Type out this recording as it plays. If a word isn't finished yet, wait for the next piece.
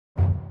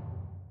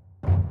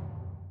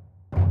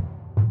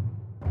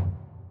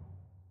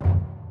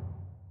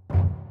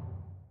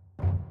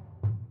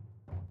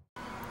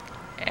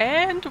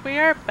And we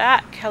are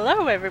back.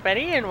 Hello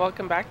everybody and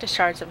welcome back to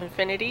Shards of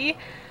Infinity.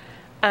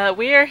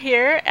 We are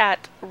here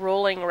at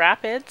Rolling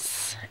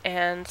Rapids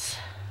and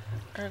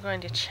we're going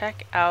to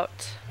check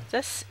out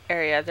this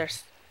area.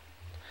 There's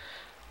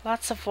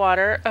lots of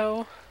water.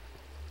 Oh,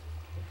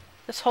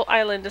 this whole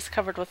island is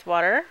covered with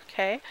water.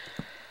 Okay.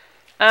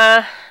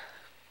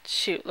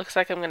 Shoot, looks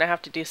like I'm going to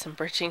have to do some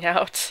bridging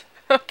out.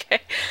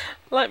 Okay,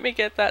 let me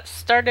get that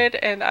started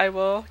and I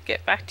will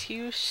get back to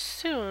you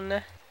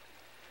soon.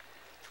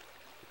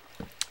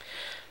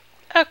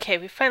 Okay,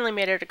 we finally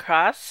made it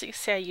across. You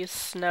see I use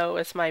snow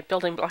as my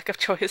building block of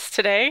choice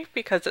today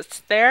because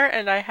it's there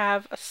and I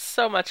have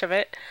so much of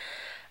it.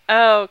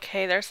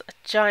 Okay, there's a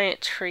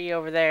giant tree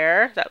over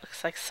there. That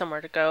looks like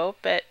somewhere to go,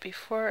 but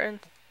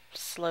in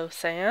slow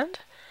sand.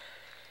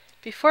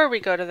 Before we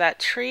go to that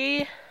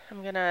tree,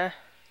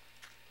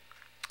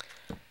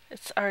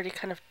 it's already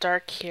kind of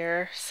dark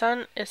here.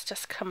 Sun is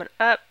just coming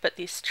up, but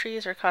these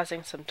trees are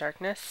causing some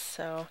darkness,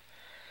 so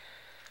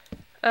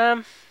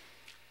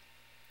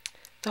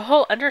the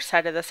whole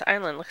underside of this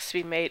island looks to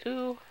be made...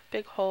 Ooh,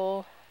 big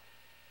hole.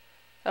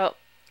 Oh,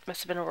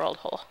 must have been a rolled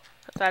hole.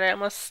 I thought I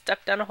almost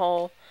stepped down a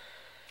hole.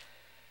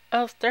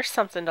 Oh, there's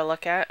something to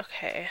look at.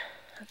 Okay,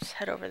 let's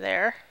head over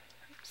there.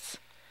 Oops.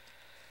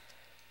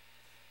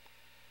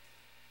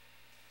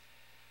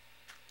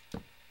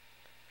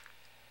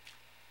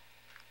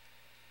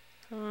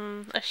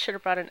 I should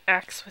have brought an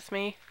axe with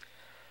me.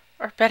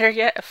 Or better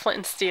yet, a flint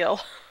and steel.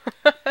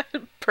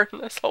 Burn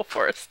this whole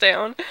forest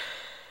down.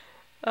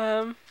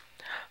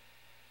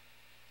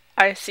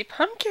 I see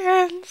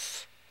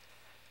pumpkins!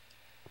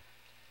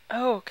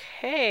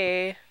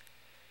 Okay. A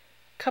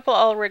couple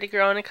already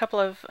grown, a couple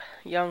of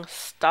young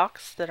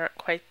stalks that aren't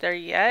quite there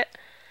yet.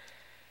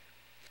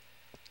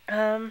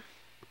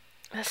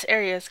 This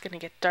area is going to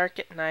get dark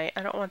at night.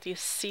 I don't want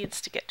these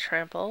seeds to get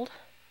trampled.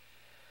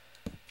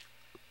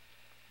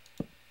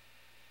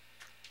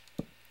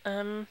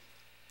 I'm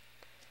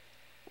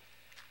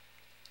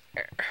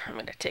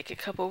going to take a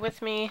couple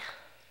with me.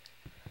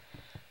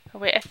 Oh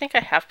wait, I think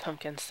I have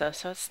pumpkins though,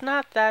 so it's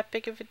not that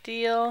big of a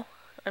deal.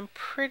 I'm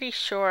pretty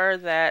sure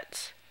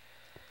that...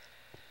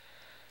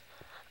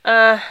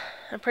 I'm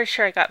pretty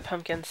sure I got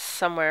pumpkins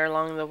somewhere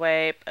along the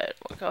way, but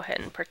we'll go ahead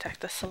and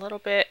protect this a little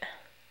bit.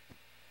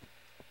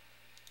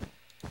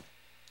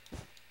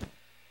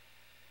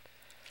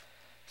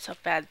 So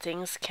bad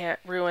things can't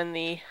ruin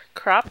the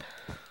crop.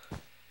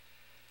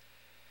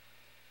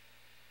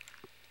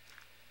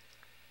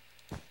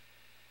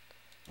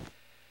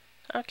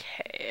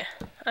 Okay,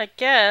 I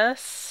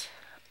guess...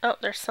 Oh,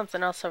 there's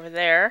something else over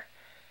there.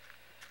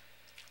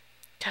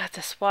 God,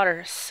 this water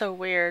is so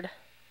weird.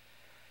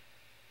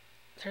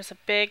 There's a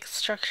big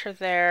structure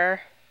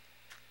there.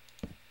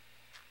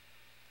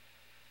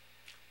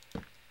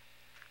 I'm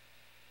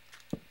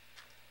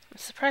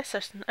surprised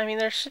there's... I mean,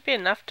 there should be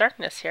enough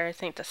darkness here, I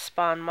think, to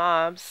spawn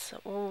mobs.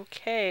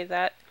 Okay,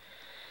 that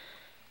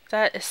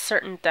is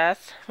certain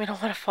death. We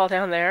don't want to fall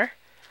down there.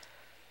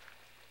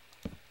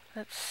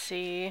 Let's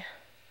see...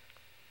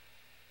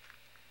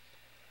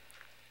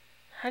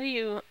 How do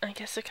you... I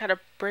guess I gotta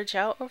bridge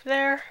out over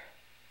there?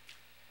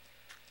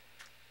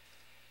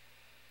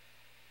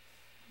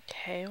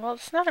 Okay, well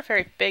it's not a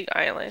very big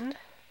island.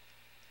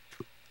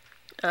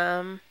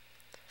 Oh,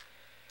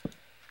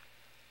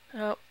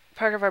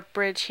 part of our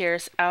bridge here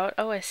is out.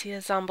 Oh, I see a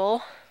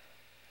zomble.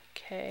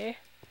 Okay.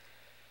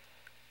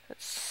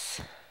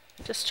 Let's...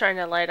 Just trying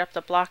to light up the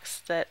blocks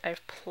that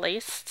I've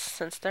placed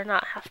since they're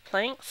not half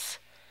planks.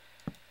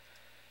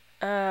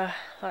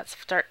 Lots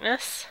of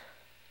darkness.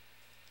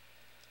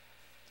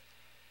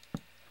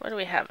 What do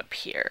we have up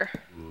here?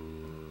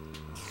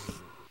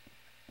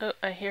 Oh,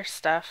 I hear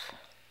stuff.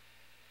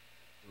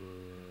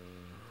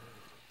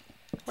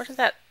 Where did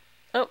that...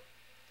 Oh,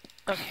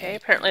 okay,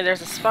 apparently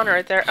there's a spawner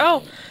right there.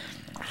 Oh,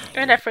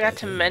 and I forgot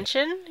to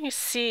mention, you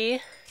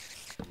see...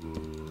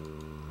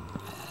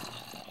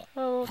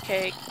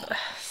 Okay,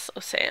 so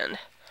sand.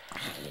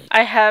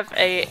 I have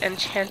a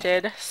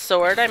enchanted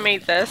sword. I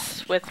made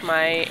this with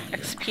my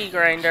XP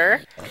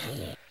grinder.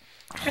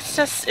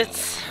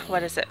 It's,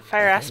 what is it?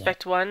 Fire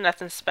Aspect 1,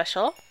 nothing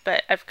special.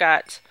 But I've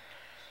got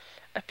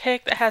a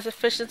pick that has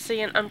efficiency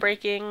and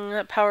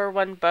unbreaking, power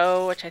 1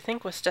 bow, which I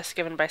think was just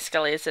given by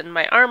Skelly's, and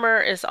my armor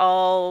is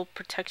all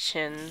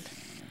protection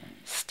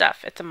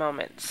stuff at the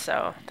moment,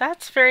 so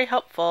that's very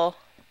helpful.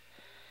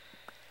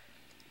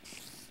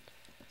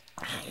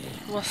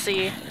 We'll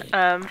see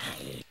how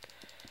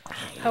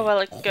well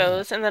it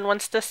goes, and then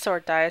once this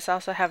sword dies, I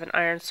also have an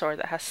iron sword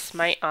that has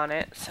smite on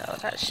it, so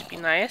that should be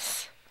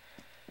nice.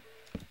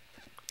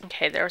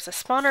 Okay, there was a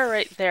spawner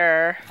right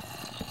there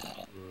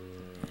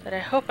that I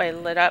hope I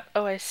lit up.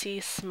 Oh, I see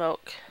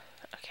smoke.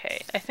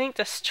 Okay, I think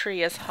this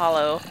tree is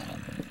hollow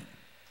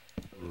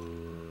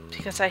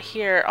because I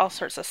hear all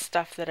sorts of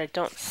stuff that I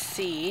don't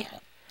see.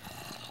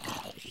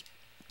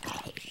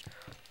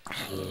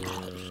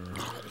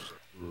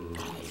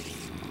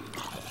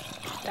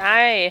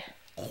 Die!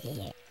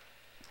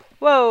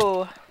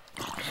 Whoa!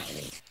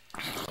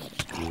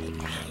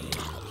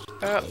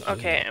 Oh,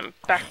 okay, I'm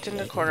backed in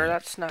the corner.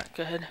 That's not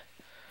good.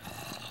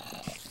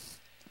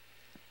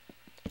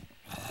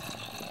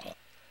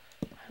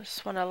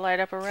 just want to light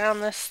up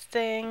around this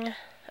thing.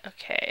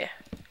 Okay.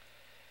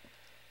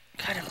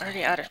 God, I'm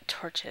already out of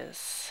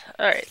torches.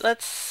 Alright,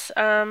 let's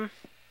go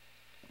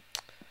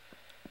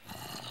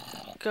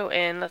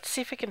in. Let's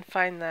see if we can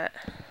find that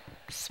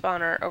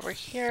spawner over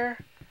here.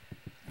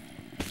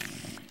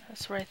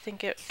 That's where I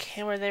think it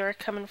came, where they were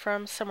coming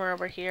from, somewhere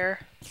over here.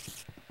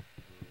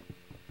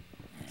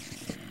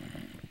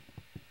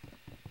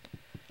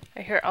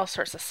 I hear all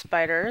sorts of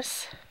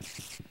spiders.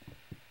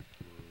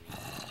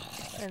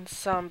 And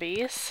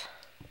zombies.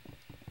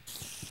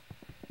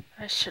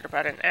 I should have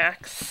brought an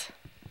axe.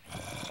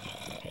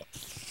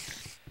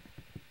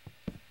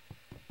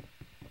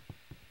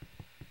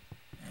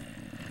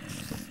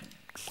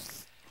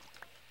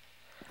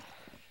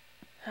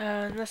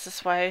 And this is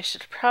why I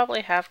should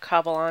probably have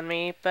cobble on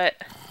me, but...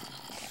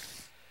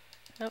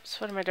 Oops,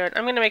 what am I doing?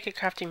 I'm going to make a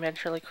crafting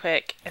bench really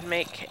quick and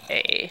make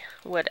a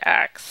wood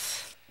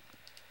axe.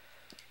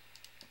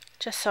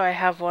 Just so I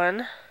have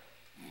one.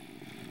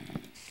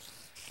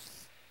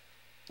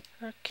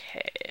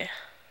 Okay.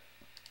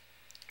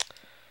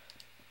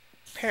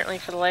 Apparently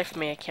for the life of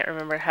me I can't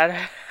remember how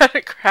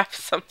to craft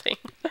something.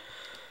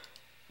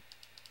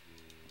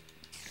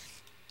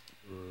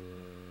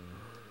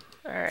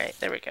 Alright,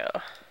 there we go.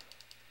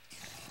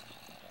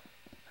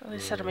 At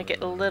least that'll make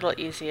it a little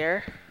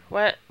easier.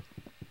 What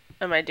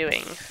am I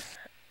doing?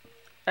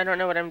 I don't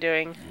know what I'm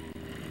doing.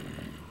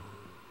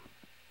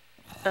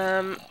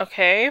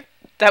 Okay.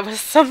 That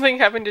was something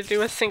having to do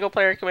with single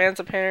player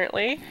commands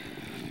apparently.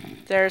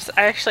 I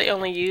actually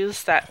only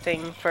used that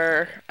thing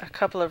for a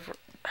couple of...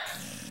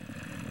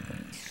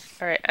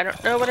 Alright, I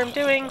don't know what I'm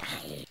doing.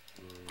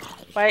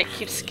 Why it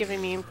keeps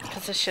giving me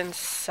position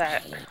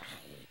set.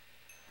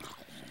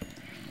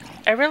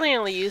 I really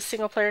only use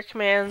single player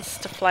commands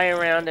to fly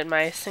around in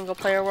my single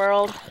player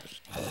world,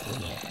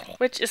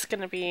 which is going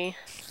to be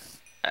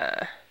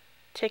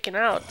taken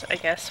out, I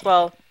guess.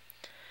 Well,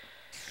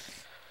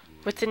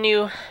 with the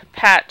new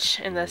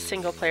patch in the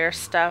single player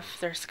stuff,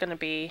 there's going to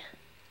be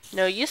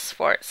no use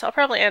for it, so I'll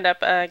probably end up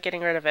getting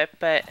rid of it,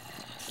 but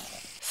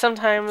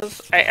sometimes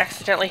I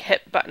accidentally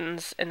hit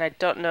buttons and I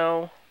don't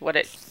know what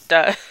it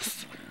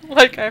does.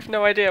 Like, I have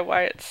no idea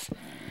why it's...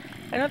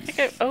 I don't think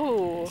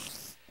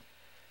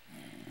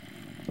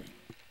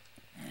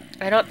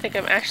I don't think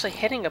I'm actually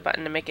hitting a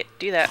button to make it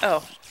do that.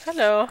 Oh,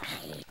 hello.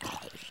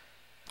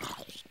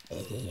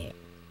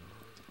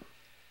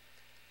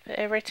 But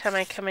every time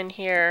I come in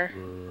here...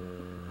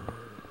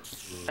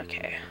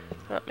 Okay.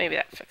 Well, maybe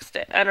that fixed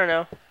it. I don't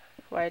know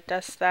why it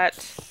does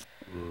that.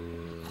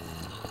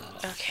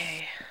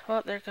 Okay.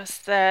 Well, there goes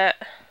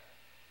that.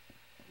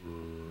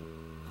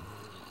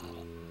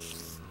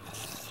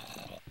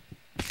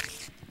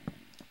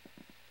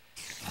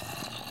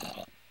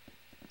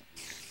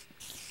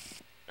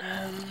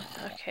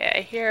 Okay,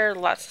 I hear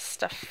lots of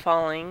stuff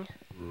falling.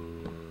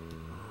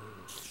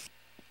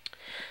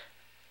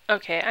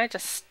 Okay, I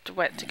just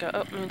went to go...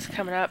 Oh, moon's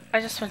coming up.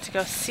 I just went to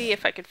go see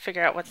if I could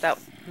figure out what that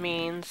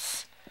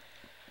means.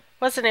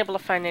 Wasn't able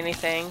to find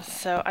anything,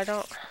 so I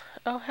don't...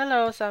 Oh,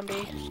 hello,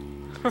 zombie.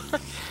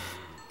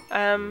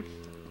 I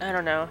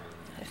don't know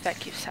if that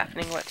keeps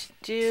happening, what to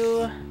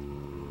do.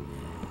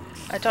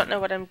 I don't know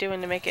what I'm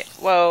doing to make it...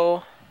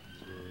 Whoa.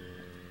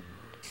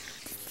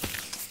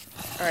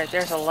 Alright,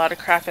 there's a lot of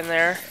crap in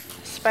there.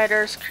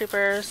 Spiders,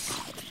 creepers.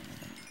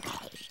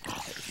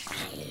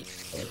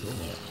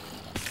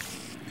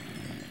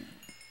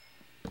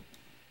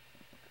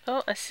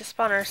 Oh, I see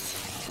spawners.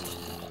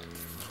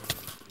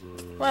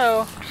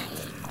 Whoa.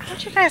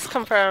 Where'd you guys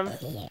come from?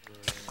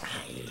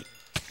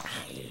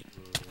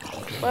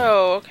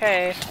 Whoa,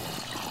 okay.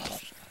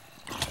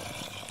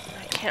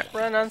 I can't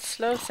run on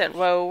slow sand.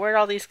 Whoa, where'd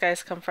all these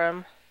guys come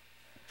from?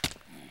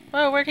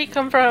 Whoa, where'd he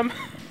come from?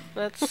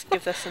 Let's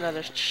give this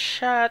another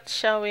shot,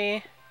 shall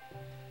we?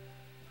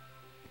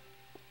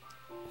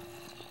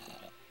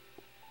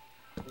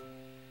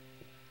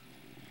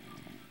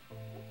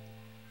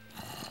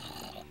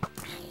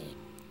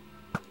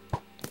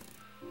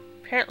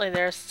 Apparently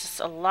there's just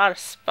a lot of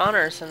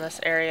spawners in this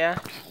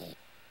area.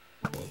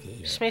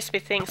 Just makes me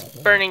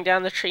think burning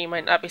down the tree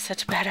might not be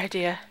such a bad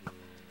idea.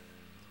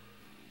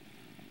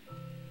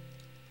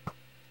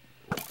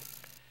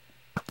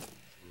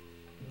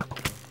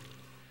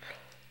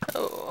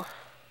 Oh.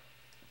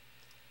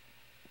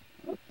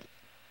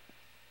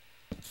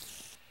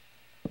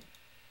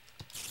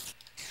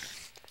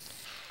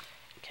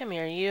 Come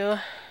here, you.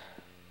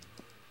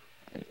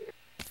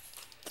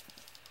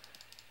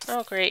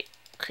 Oh, great.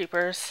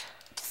 Creepers.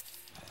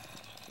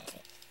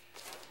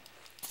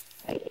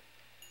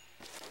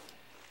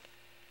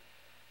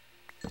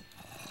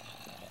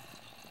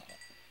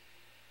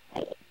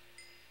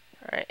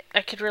 Alright,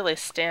 I could really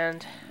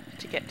stand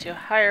to get to a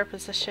higher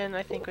position,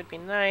 I think would be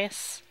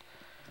nice.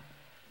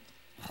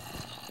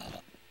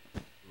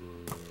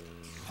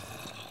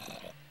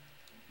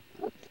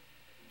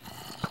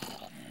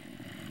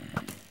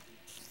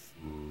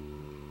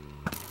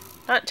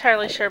 Not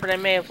entirely sure, but I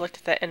may have looked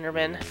at that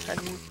Enderman. I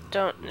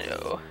don't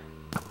know.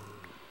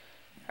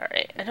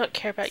 Alright, I don't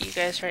care about you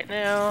guys right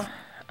now.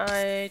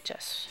 I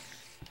just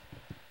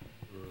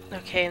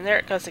Okay, and there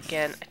it goes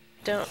again. I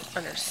don't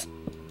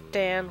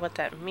understand what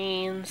that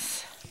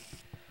means.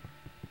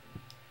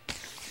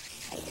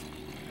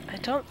 I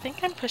don't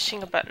think I'm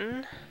pushing a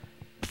button.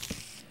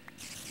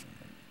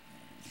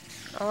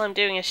 All I'm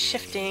doing is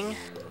shifting.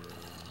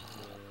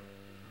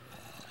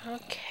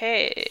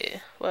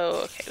 Okay.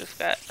 Whoa, okay, we've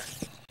got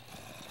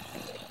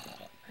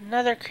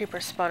another creeper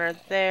spawner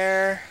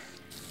there.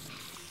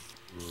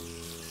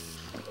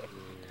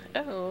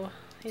 Oh,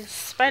 these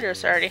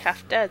spiders are already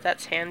half dead.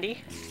 That's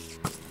handy.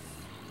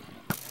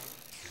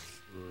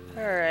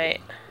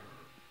 Alright.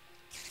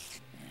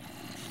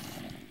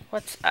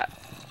 What's up?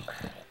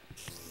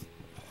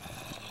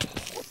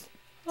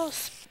 Oh,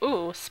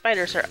 ooh,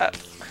 spiders are up.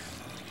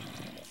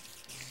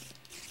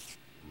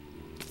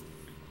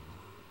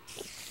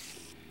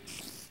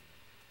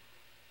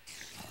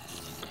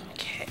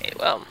 Okay,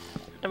 well,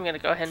 I'm gonna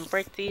go ahead and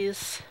break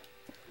these.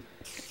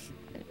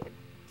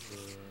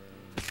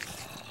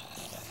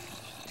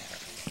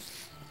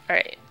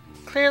 Alright,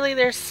 clearly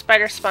there's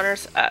spider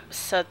spawners up,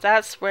 so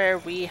that's where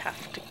we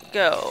have to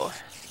go.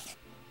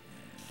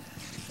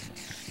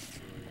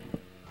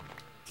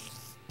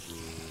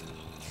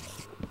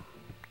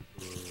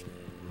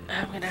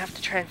 I'm gonna have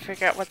to try and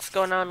figure out what's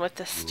going on with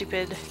this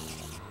stupid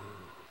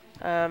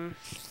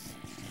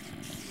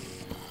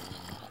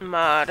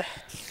mod.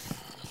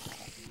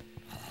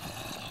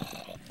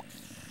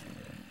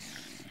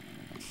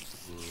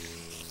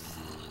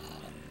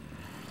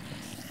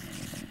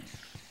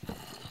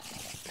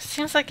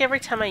 Seems like every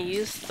time I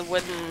use the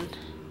wooden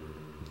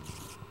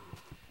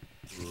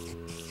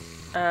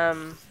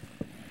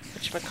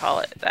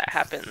whatchamacallit, that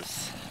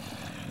happens.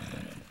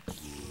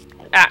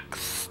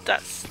 Axe,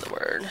 that's the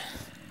word.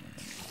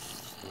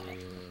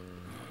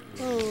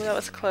 Ooh, that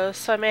was close.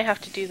 So I may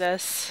have to do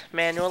this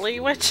manually,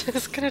 which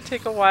is gonna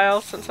take a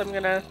while since I'm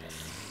gonna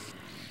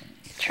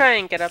try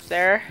and get up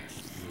there.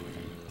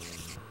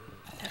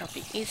 That'll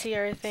be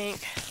easier, I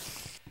think.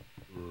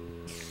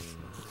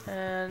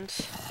 And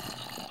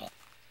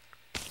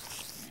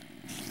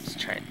let's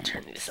try and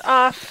turn these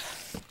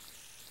off.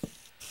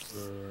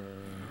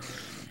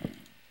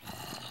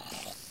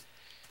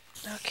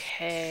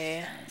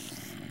 Okay.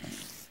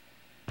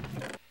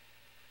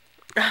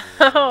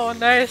 Oh,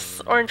 nice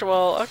orange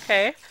wool.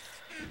 Okay.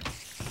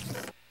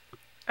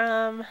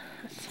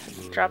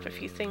 Let's drop a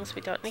few things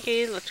we don't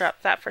need. Let's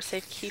drop that for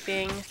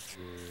safekeeping.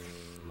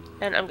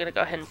 And I'm gonna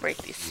go ahead and break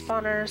these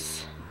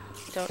spawners.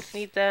 Don't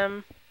need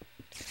them.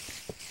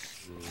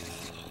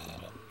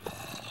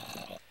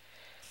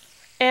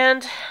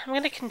 And I'm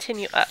gonna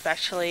continue up,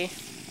 actually.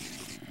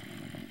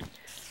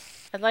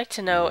 I'd like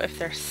to know if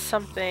there's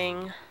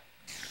something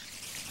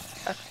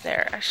up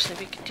there.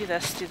 Actually, we could do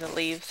this through the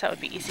leaves. That would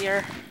be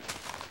easier.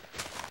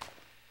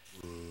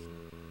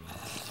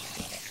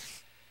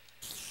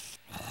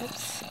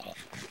 Oops.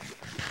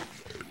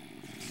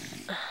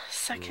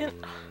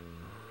 Second.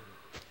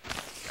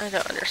 I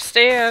don't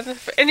understand.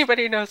 If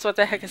anybody knows what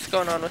the heck is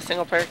going on with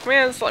single player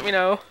commands, let me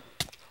know.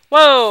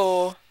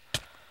 Whoa!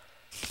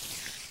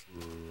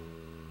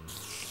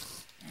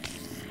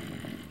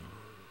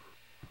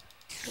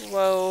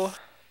 Whoa,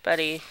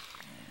 buddy.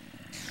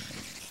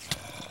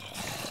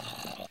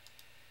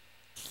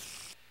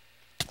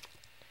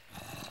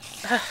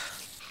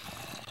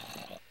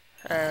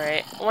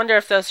 Alright, I wonder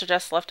if those are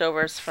just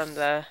leftovers from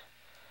the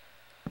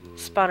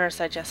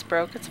spawners I just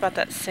broke. It's about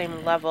that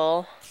same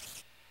level.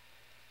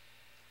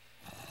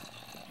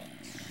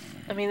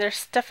 I mean,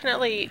 there's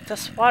definitely...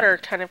 this water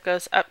kind of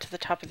goes up to the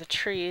top of the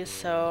trees,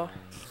 so...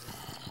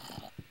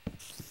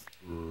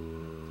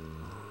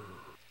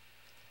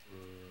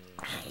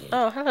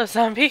 Oh, hello,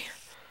 zombie.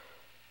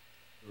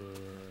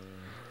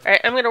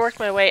 Alright, I'm gonna work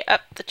my way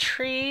up the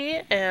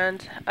tree,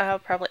 and I'll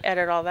probably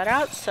edit all that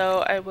out,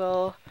 so I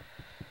will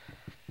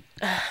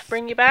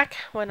bring you back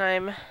when I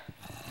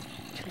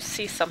can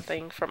see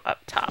something from up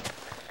top.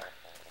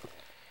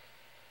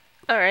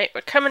 Alright,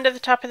 we're coming to the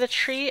top of the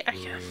tree.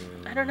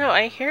 I don't know,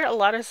 I hear a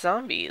lot of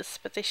zombies,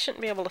 but they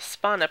shouldn't be able to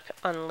spawn up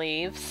on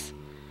leaves.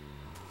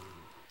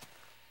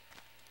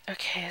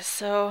 Okay,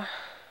 so...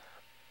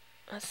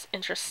 that's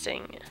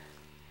interesting.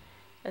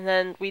 And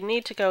then we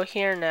need to go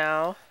here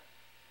now.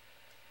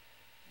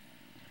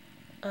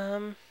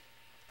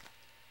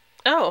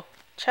 Oh!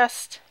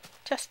 Chest.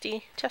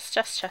 Chesty. Chest,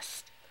 chest,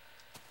 chest.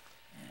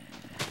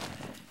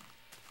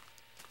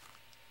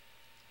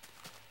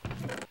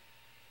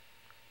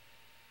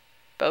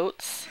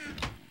 Boats?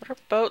 What are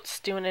boats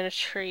doing in a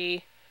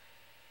tree?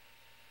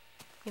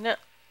 You know...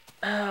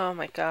 oh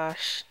my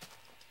gosh.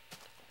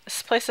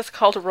 This place is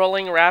called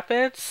Rolling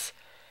Rapids.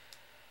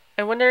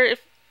 I wonder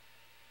if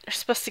you're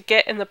supposed to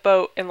get in the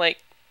boat and,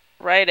 like,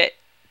 ride it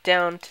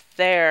down to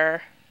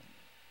there.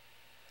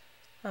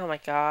 Oh my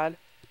god.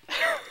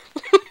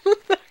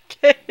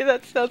 Okay,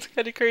 that sounds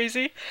kind of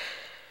crazy.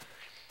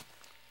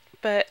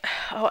 But,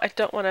 oh, I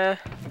don't want to...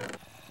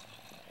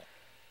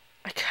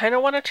 I kind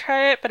of want to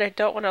try it, but I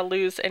don't want to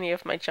lose any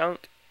of my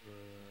junk.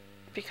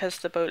 Because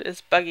the boat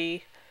is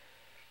buggy.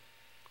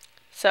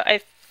 So I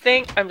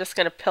think I'm just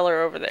going to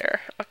pillar over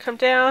there. I'll come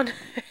down,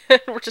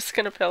 and we're just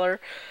going to pillar.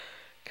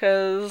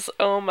 Because,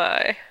 oh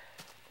my.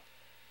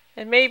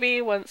 And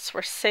maybe once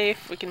we're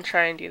safe, we can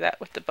try and do that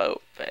with the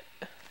boat, but...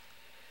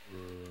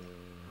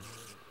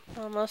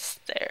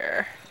 Almost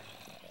there.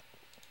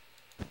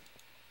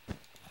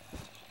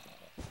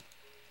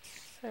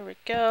 There we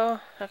go.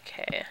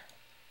 Okay.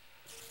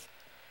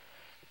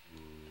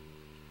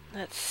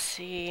 Let's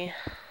see.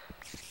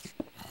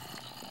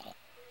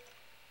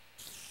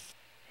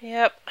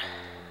 Yep.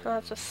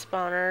 Lots of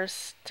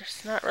spawners.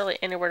 There's not really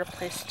anywhere to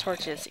place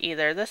torches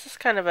either. This is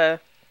kind of a...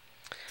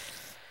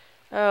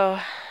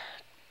 Oh,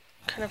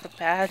 kind of a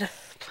bad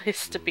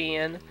place to be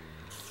in.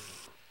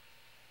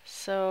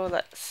 So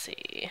let's see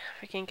if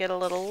we can get a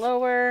little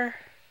lower.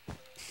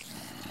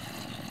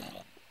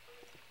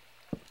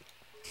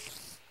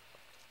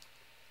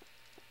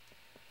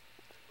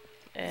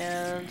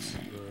 And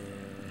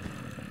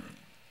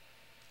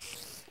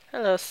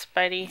hello,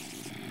 Spidey.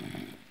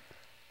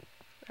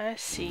 I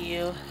see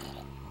you.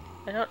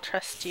 I don't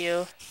trust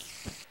you.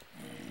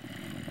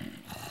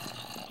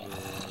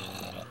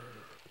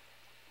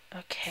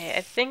 Okay,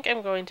 I think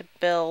I'm going to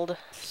build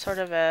sort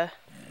of a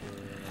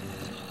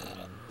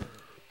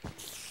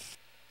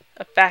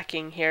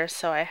backing here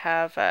so I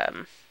have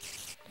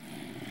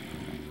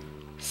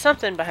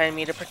something behind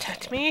me to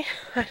protect me.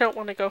 I don't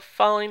want to go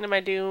falling to my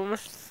doom.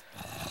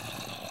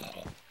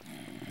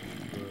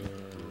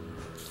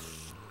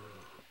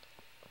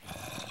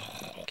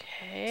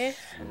 Okay,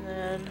 and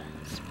then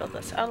let's build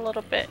this out a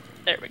little bit.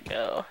 There we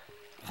go.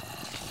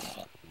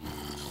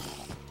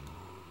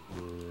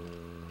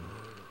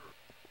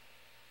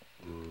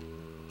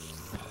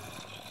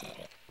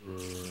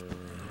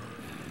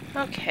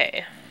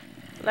 Okay,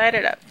 light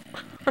it up.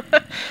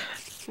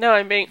 No,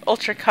 I'm being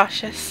ultra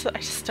cautious. I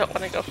just don't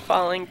want to go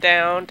falling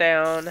down,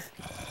 down,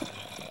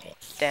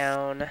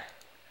 down.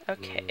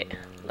 Okay,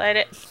 light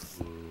it.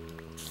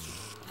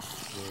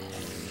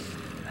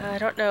 I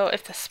don't know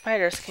if the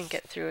spiders can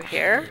get through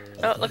here.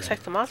 Oh, it looks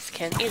like the mobs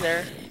can't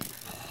either.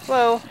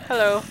 Whoa,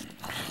 hello.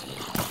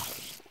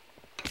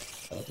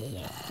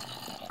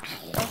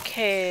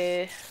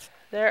 Okay,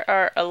 there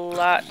are a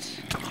lot.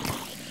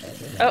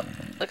 Oh,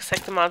 looks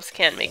like the mobs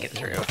can make it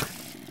through.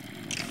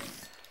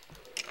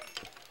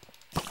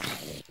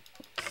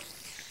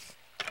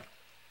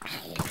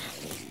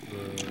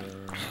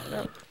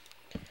 Oh.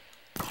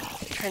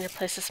 Trying to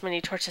place as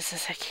many torches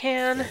as I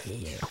can.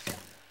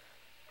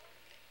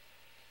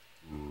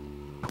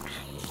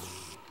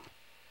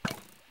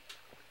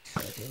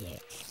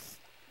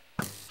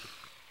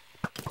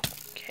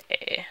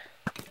 Okay.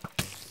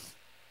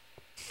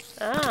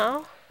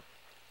 Oh.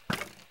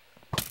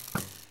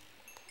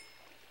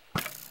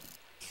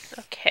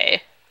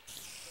 Okay.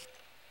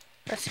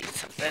 Let's eat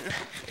something.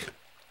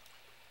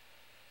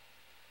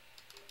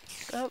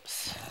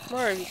 Oops.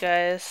 More of you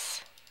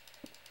guys.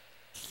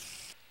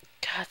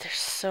 God, there's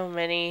so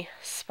many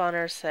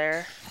spawners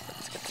there.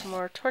 Let's get some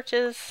more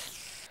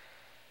torches.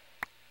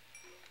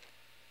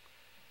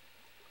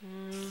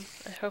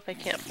 I hope I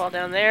can't fall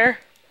down there.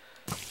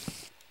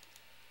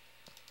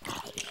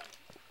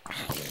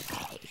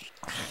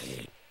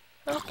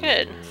 Oh,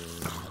 good.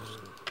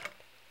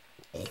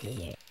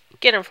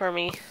 Get him for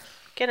me.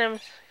 Get him.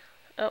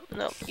 Oh,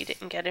 no, you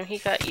didn't get him. He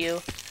got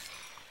you.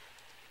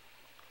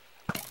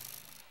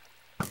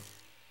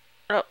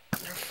 Oh,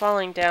 they're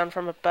falling down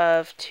from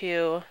above,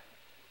 too.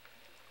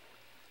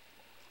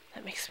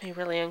 That makes me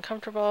really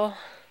uncomfortable.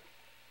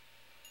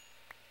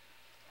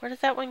 Where did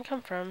that one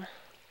come from?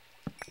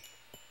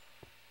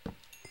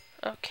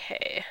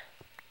 Okay.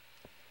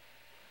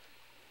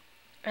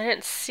 I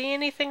didn't see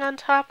anything on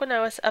top when I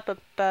was up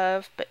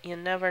above, but you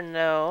never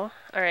know.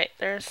 Alright,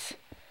 there's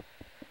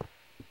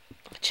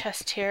a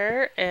chest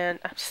here, and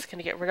I'm just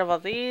gonna get rid of all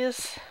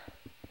these.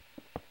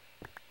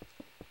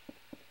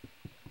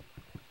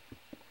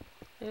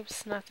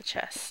 Oops, not the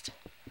chest.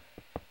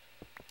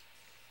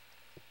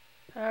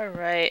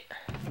 Alright,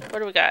 what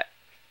do we got?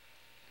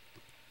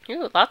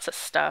 Ooh, lots of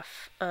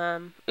stuff.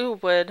 Ooh,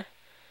 wood.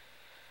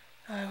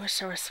 Oh, I wish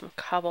there was some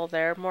cobble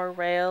there. More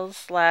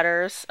rails,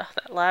 ladders. Oh,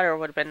 that ladder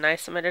would have been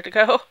nice a minute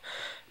ago.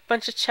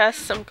 Bunch of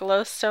chests, some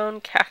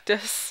glowstone,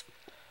 cactus.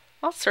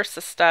 All sorts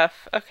of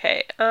stuff.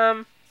 Okay,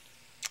 oh,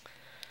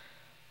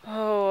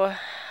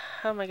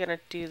 how am I gonna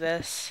do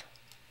this?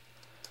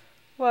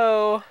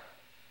 Whoa.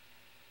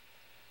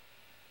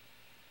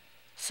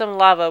 Some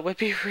lava would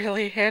be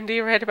really handy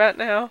right about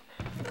now.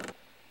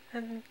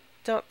 I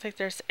don't think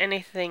there's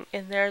anything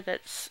in there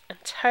that's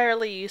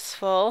entirely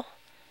useful.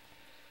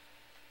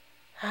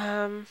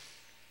 No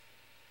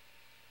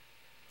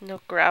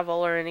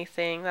gravel or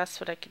anything. That's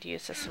what I could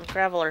use, is some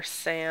gravel or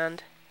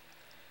sand.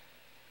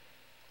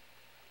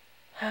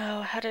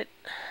 Oh, how did...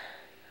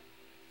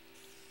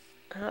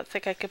 I don't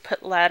think I could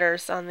put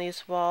ladders on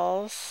these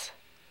walls.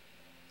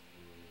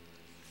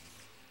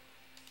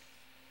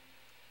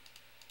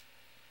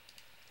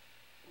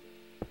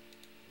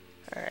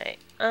 Alright,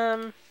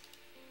 I'm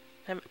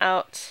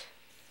out.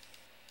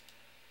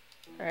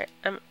 Alright,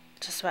 I'm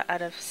just about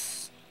out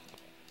of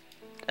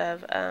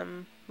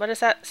what is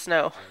that?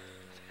 Snow.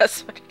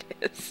 That's what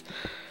it is.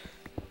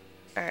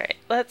 Alright,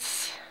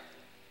 let's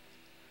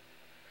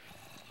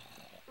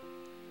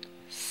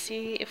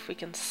See if we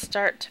can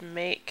start to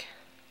make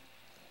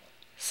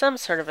some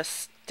sort of a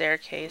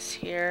staircase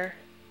here.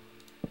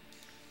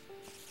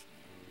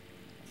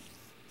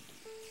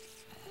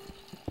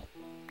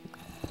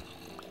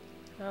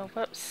 Oh,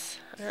 whoops.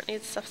 I don't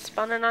need stuff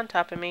spawning on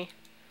top of me.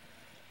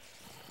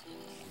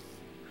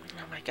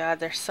 Oh my god,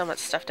 there's so much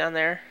stuff down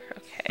there.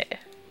 Okay.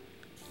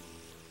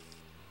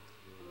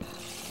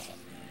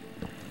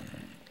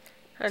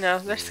 I know,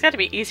 there's gotta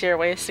be easier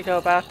ways to go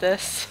about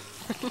this.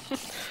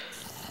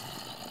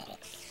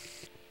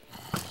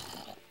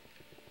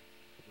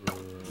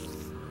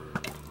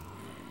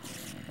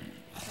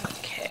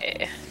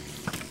 Okay.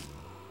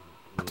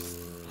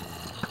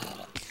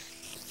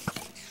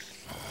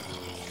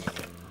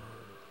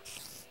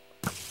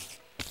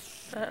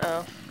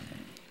 Uh-oh.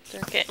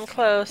 They're getting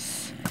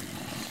close.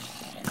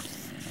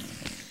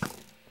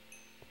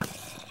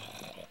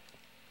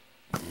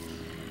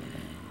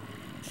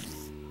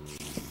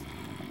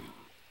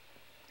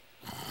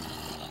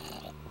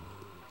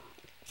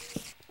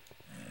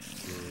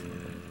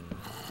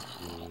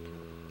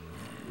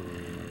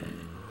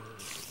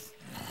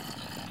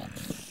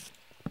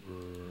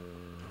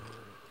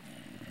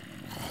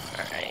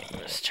 Alright, I'm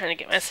just trying to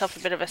get myself a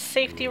bit of a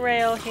safety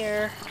rail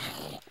here.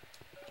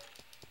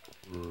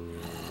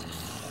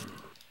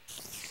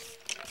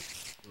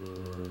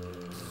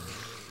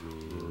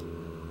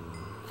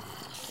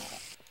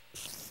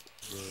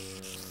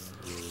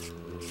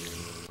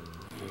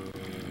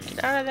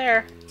 Get out of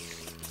there.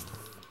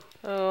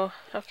 Oh,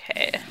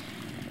 okay.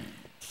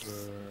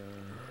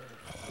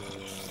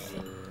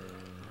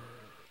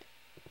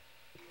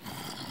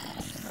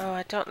 Oh,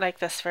 I don't like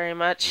this very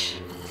much.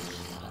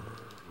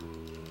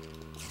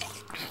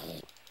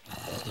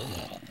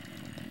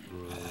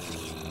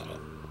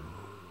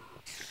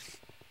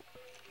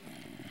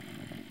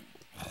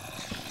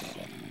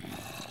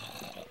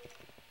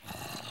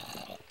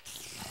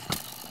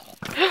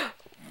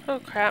 Oh,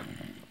 crap.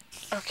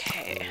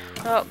 Okay.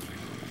 Oh,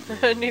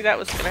 I knew that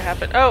was gonna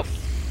happen. Oh!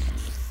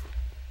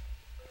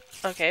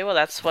 Okay, well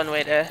that's one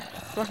way to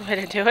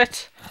do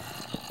it.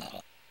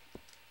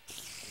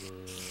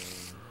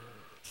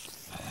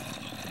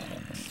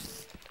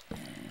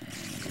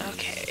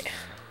 Okay.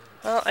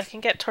 Well, I can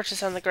get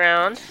torches on the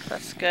ground.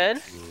 That's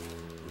good.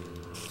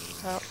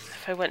 Well,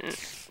 if I wouldn't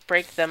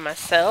break them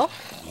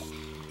myself.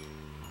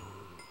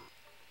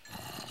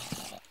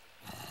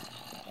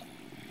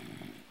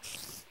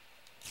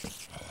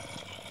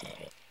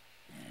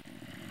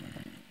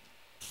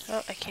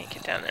 Oh, I can't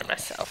get down there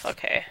myself.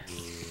 Okay.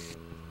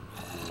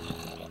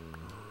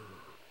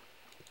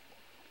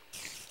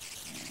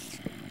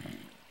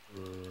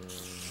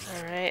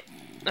 Alright.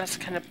 That's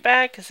kind of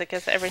bad because it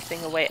gives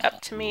everything away up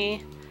to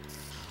me.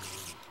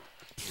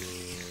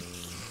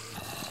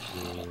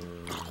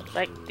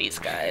 Like these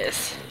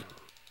guys.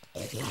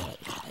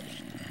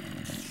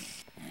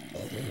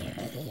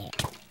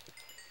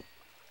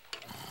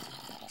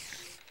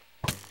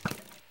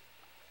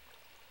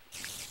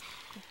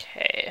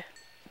 Okay.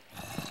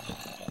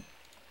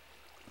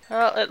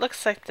 Well, it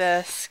looks like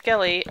the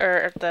skelly,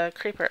 or the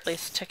creeper at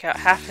least, took out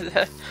half of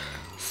the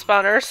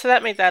spawners, so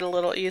that made that a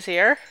little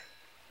easier.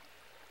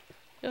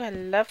 Ooh, I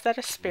love that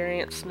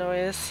experience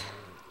noise.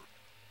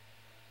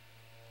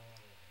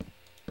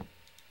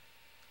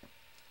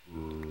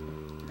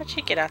 How'd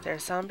you get out there,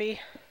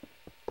 zombie?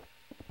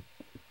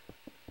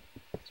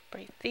 Let's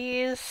break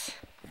these.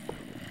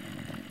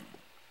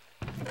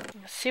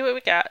 Let's see what we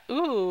got.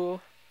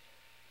 Ooh!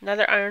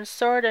 Another iron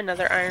sword,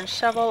 another iron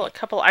shovel, a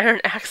couple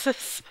iron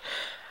axes.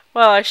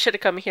 Well, I should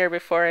have come here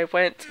before I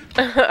went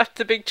up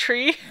the big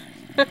tree.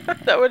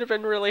 That would have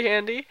been really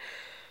handy.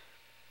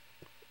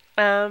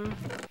 And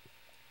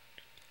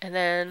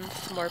then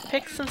some more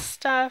picks and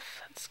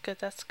stuff. That's good,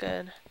 that's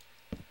good.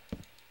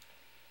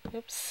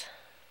 Oops.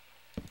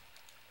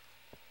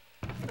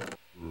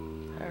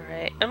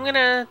 Alright, I'm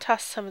gonna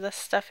toss some of this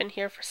stuff in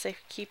here for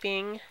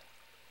safekeeping.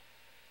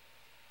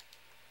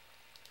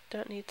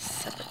 Don't need to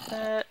separate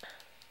that.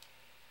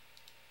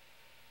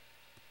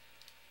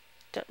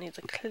 Don't need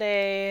the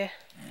clay.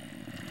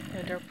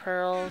 Ender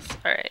pearls.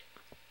 Alright.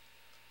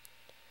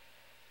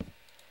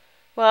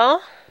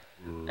 Well,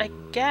 I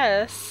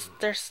guess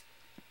there's...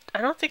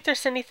 I don't think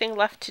there's anything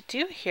left to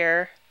do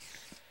here.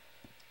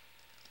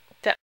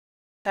 That's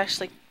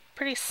actually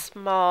pretty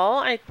small.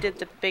 I did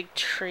the big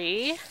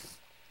tree.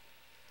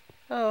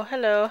 Oh,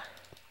 hello.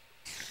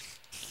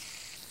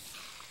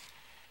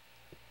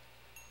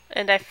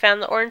 And I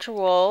found the orange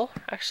wool,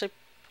 actually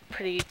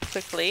pretty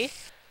quickly.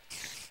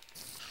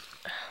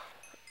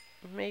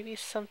 Maybe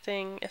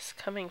something is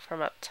coming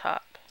from up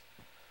top.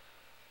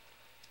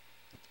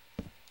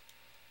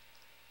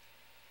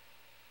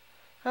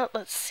 Well,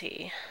 let's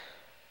see.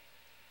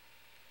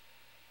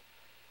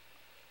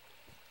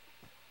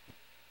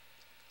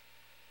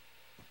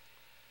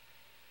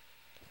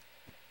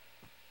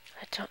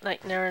 I don't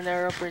like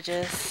narrow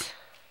bridges.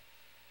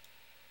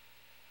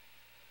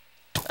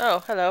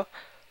 Oh, hello.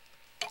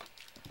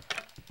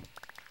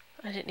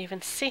 I didn't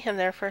even see him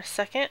there for a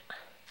second.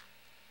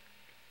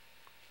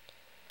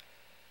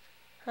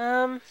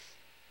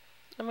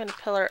 I'm going to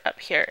pillar up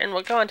here, and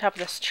we'll go on top of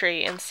this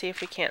tree and see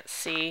if we can't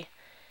see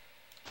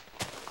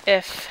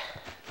if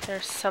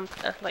there's some,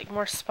 like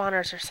more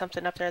spawners or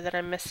something up there that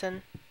I'm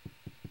missing.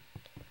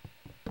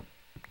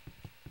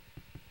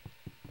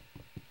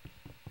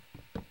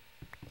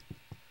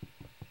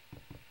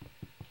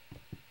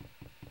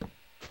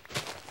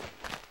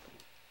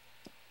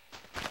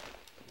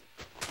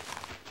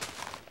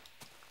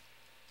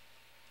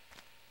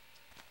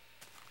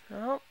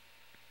 Nope.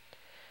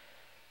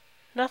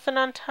 Nothing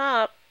on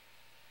top.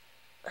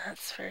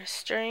 That's very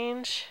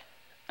strange.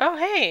 Oh,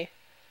 hey!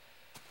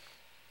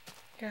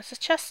 There's a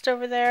chest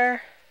over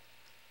there.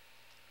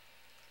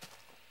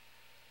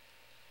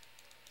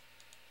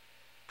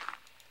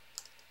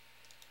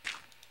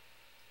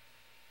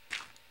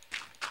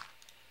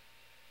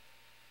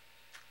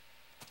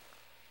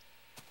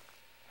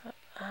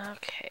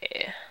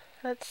 Okay,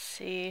 let's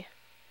see.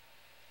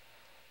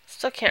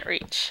 Still can't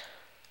reach.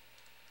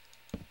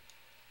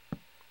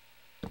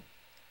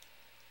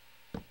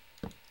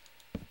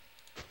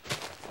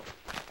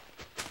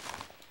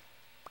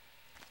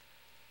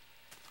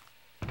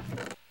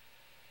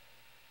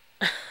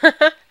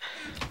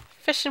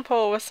 Fishing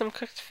pole with some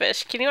cooked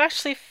fish. Can you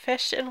actually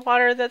fish in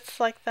water that's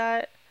like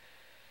that?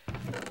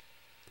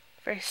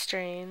 Very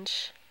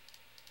strange.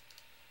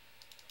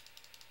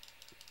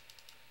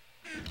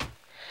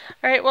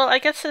 Alright, well, I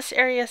guess this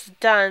area's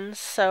done,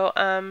 so,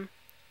 I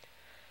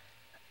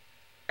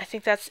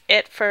think that's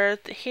it for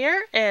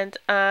here, and,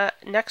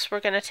 next we're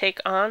gonna take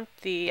on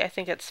the, I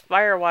think it's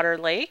Firewater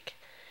Lake.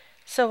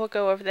 So we'll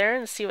go over there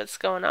and see what's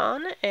going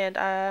on, and,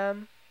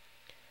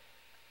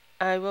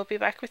 I will be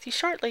back with you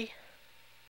shortly.